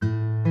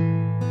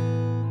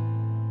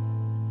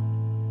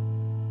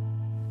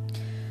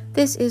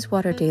This is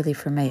Water Daily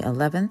for May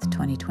 11th,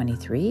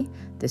 2023.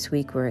 This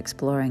week we're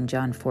exploring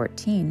John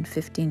 14,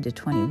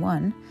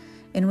 15-21,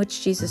 in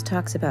which Jesus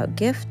talks about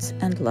gifts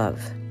and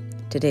love.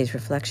 Today's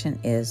reflection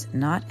is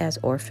not as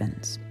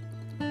orphans.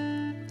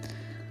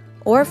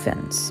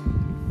 Orphans.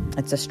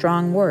 It's a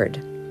strong word.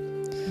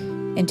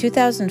 In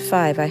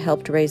 2005, I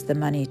helped raise the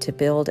money to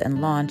build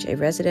and launch a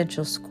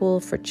residential school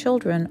for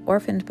children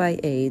orphaned by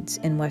AIDS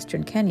in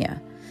Western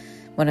Kenya,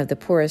 one of the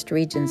poorest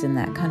regions in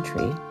that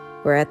country,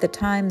 where at the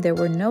time there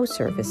were no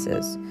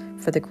services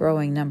for the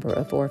growing number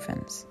of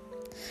orphans.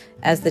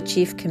 As the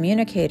chief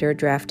communicator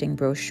drafting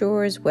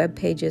brochures, web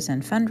pages,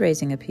 and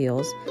fundraising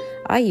appeals,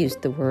 I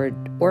used the word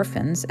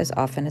orphans as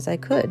often as I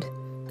could.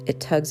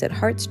 It tugs at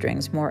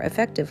heartstrings more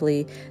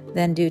effectively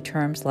than do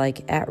terms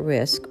like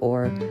at-risk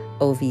or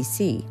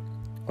OVC,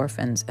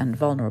 orphans and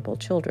vulnerable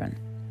children.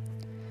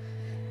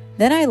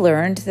 Then I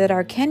learned that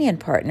our Kenyan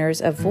partners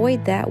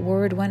avoid that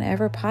word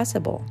whenever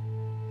possible.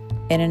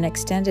 In an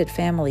extended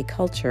family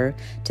culture,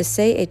 to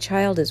say a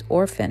child is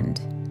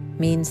orphaned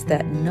means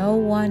that no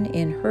one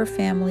in her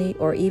family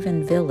or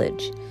even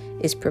village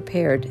is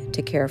prepared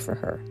to care for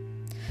her,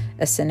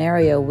 a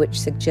scenario which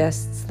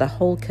suggests the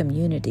whole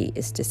community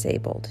is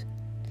disabled.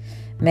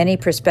 Many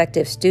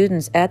prospective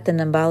students at the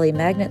Nambali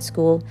Magnet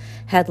School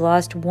had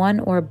lost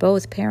one or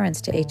both parents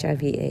to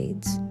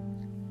HIV/AIDS.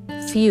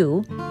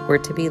 Few were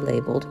to be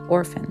labeled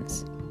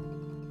orphans.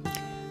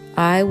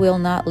 "I will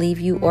not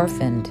leave you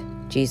orphaned,"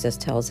 Jesus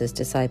tells his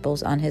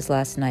disciples on his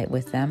last night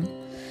with them.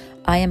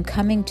 "I am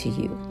coming to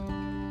you."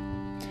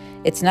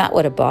 It's not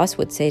what a boss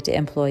would say to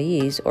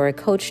employees or a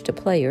coach to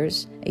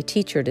players, a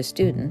teacher to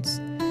students.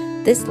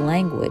 This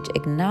language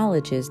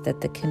acknowledges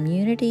that the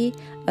community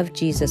of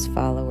Jesus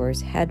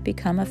followers had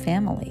become a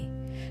family,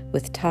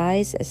 with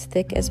ties as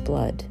thick as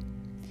blood.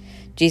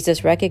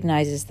 Jesus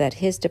recognizes that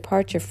his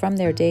departure from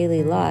their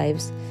daily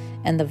lives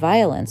and the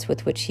violence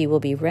with which he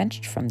will be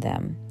wrenched from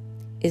them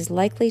is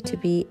likely to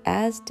be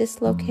as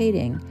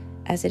dislocating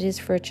as it is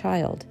for a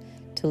child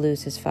to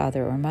lose his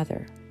father or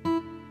mother.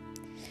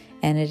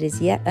 And it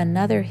is yet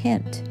another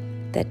hint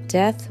that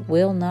death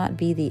will not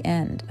be the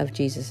end of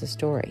Jesus'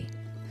 story.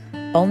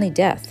 Only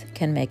death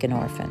can make an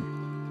orphan.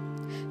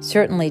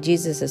 Certainly,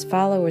 Jesus'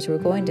 followers were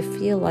going to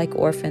feel like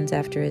orphans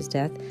after his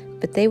death,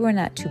 but they were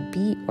not to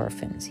be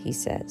orphans, he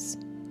says,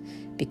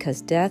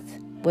 because death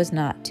was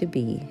not to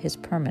be his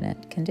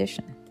permanent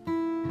condition.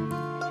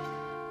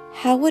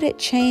 How would it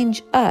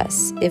change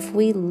us if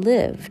we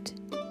lived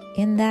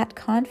in that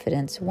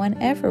confidence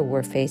whenever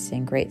we're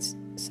facing great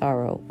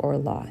sorrow or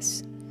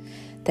loss?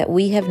 That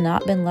we have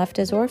not been left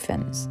as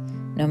orphans,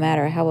 no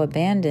matter how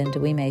abandoned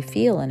we may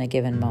feel in a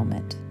given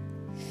moment.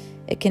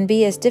 It can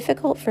be as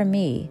difficult for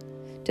me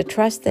to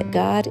trust that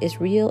God is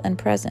real and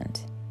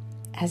present,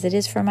 as it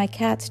is for my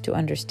cats to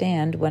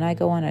understand when I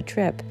go on a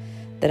trip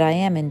that I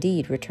am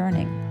indeed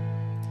returning.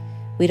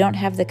 We don't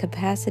have the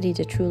capacity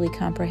to truly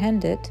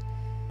comprehend it,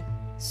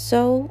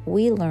 so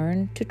we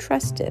learn to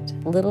trust it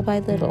little by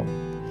little,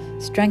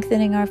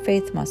 strengthening our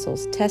faith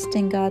muscles,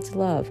 testing God's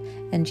love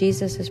and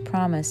Jesus'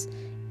 promise,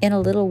 "In a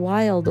little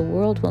while the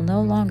world will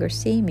no longer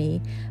see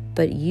me,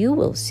 but you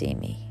will see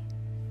me.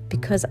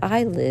 Because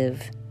I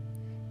live,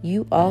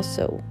 you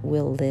also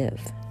will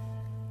live."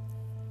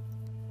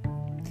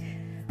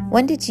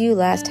 When did you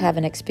last have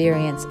an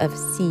experience of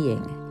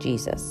seeing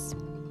Jesus?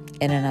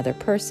 In another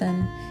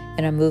person,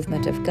 in a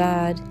movement of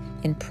God,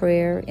 in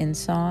prayer, in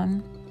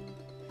song?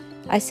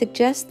 I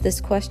suggest this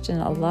question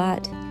a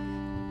lot.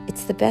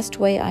 It's the best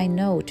way I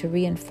know to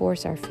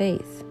reinforce our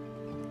faith.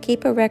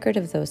 Keep a record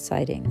of those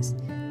sightings.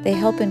 They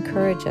help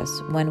encourage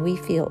us when we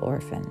feel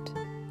orphaned.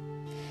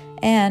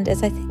 And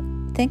as I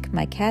think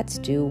my cats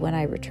do when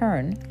I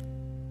return,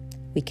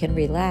 we can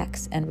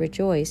relax and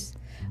rejoice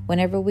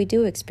whenever we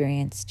do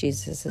experience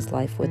Jesus'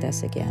 life with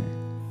us again.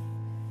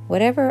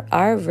 Whatever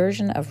our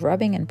version of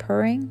rubbing and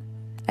purring,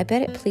 I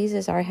bet it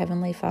pleases our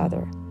Heavenly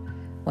Father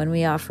when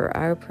we offer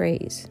our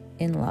praise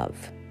in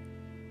love.